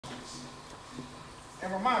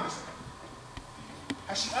and remind us of it.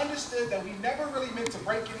 How she understood that we never really meant to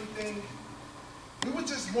break anything. We were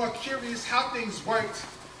just more curious how things worked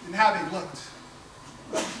than how they looked.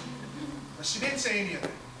 But she didn't say any of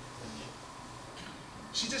it.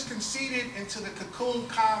 She just conceded into the cocoon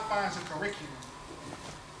confines of curriculum.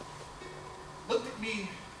 Looked at me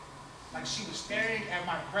like she was staring at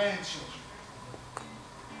my grandchildren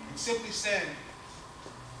and simply said,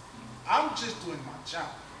 I'm just doing my job.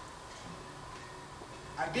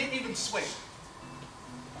 I didn't even sway,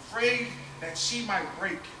 afraid that she might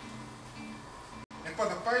break. And for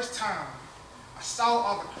the first time, I saw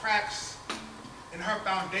all the cracks in her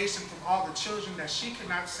foundation from all the children that she could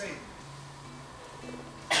not save.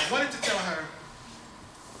 I wanted to tell her,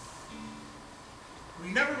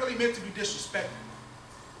 we never really meant to be disrespectful.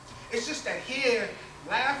 It's just that here,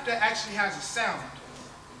 laughter actually has a sound.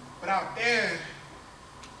 But out there,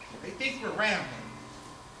 they think we're rambling.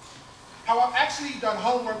 How I've actually done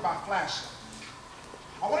homework by flashlight.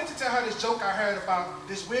 I wanted to tell her this joke I heard about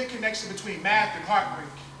this weird connection between math and heartbreak.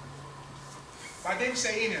 But I didn't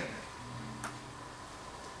say any of it.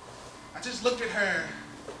 I just looked at her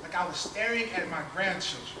like I was staring at my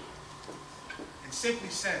grandchildren and simply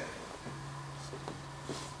said,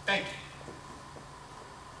 thank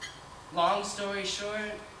you. Long story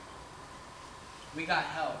short, we got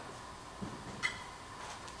help.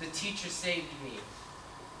 The teacher saved me,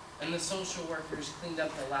 and the social workers cleaned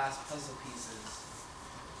up the last puzzle pieces.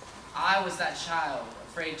 I was that child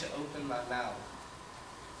afraid to open my mouth.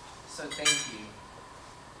 So thank you.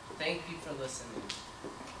 Thank you for listening.